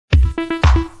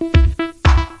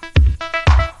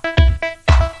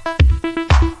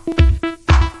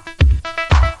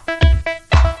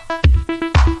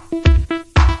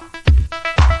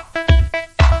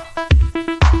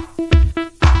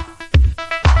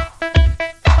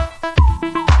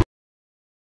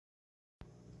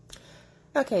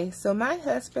Okay, so my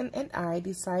husband and I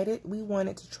decided we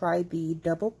wanted to try the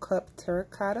double cup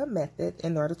terracotta method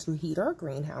in order to heat our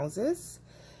greenhouses.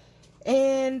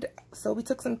 And so we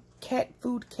took some cat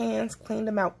food cans, cleaned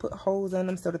them out, put holes in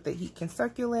them so that the heat can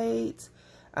circulate.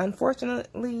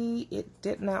 Unfortunately, it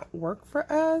did not work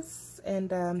for us.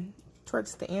 And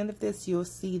towards the end of this, you'll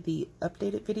see the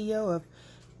updated video of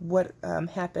what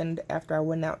happened after I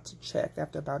went out to check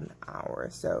after about an hour.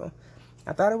 So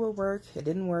I thought it would work. It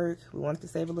didn't work. We wanted to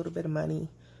save a little bit of money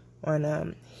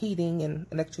on heating and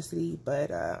electricity,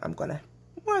 but I'm going to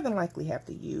more than likely have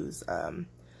to use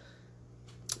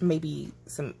maybe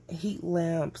some heat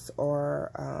lamps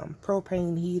or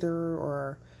propane heater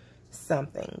or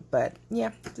something. But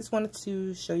yeah, just wanted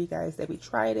to show you guys that we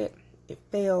tried it. It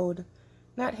failed.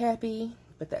 Not happy,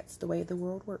 but that's the way the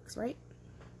world works, right?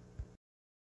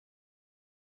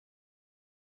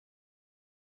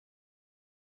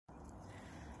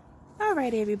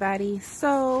 Alright everybody,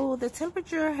 so the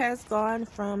temperature has gone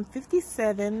from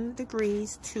 57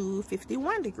 degrees to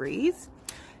 51 degrees.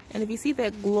 And if you see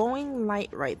that glowing light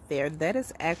right there, that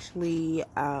is actually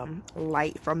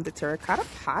light from the terracotta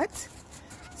pot.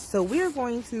 So we're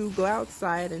going to go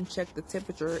outside and check the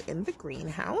temperature in the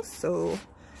greenhouse. So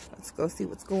let's go see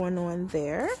what's going on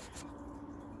there.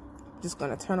 Just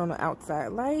going to turn on the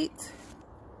outside light.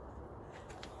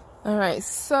 Alright,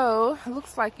 so it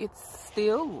looks like it's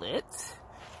still lit.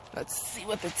 Let's see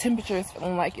what the temperature is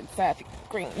feeling like inside the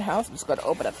greenhouse. I'm just going to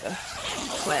open up the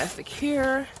plastic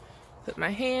here. Put my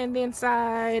hand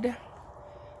inside.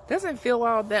 Doesn't feel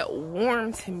all that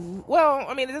warm to me. Well,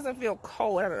 I mean, it doesn't feel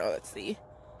cold. I don't know. Let's see.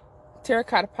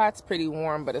 Terracotta pot's pretty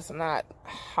warm, but it's not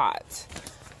hot.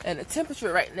 And the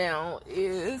temperature right now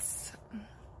is,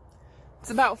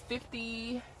 it's about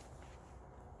 50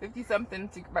 something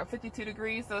to about 52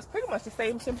 degrees. So it's pretty much the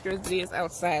same temperature as it is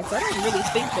outside. So I don't really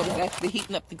think that it's actually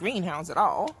heating up the greenhouse at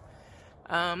all.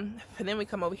 And then we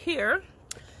come over here.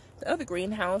 The other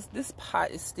greenhouse, this pot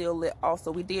is still lit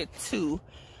also. We did two.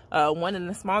 One in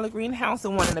the smaller greenhouse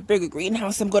and one in the bigger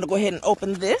greenhouse. I'm going to go ahead and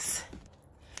open this.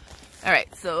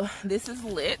 Alright, so this is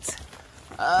lit.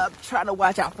 Trying to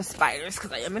watch out for spiders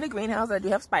because I am in a greenhouse. I do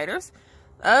have spiders.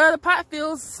 The pot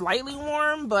feels slightly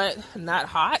warm, but not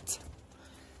hot.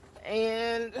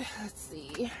 And let's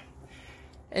see.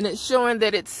 And it's showing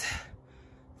that it's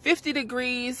 50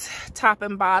 degrees top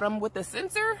and bottom with the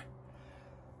sensor.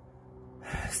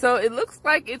 So it looks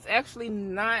like it's actually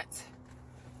not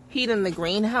heating the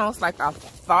greenhouse like I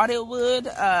thought it would.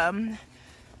 I'm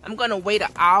gonna wait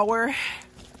an hour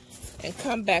and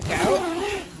come back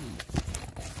out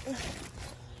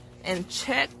and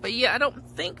check. But yeah, I don't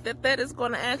think that that is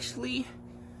gonna actually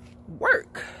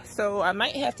work. So I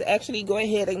might have to actually go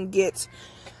ahead and get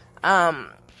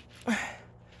some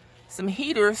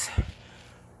heaters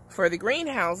for the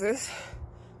greenhouses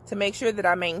to make sure that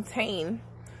I maintain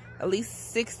at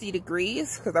least 60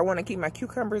 degrees because I want to keep my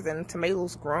cucumbers and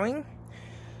tomatoes growing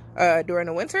during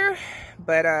the winter.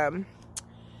 But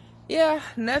yeah,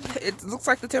 it looks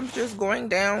like the temperature is going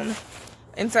down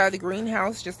inside the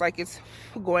greenhouse just like it's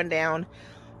going down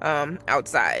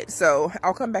outside. So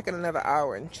I'll come back in another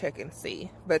hour and check and see.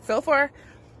 But so far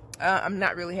I'm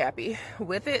not really happy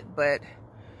with it, but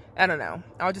I don't know.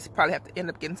 I'll just probably have to end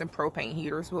up getting some propane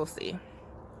heaters. We'll see.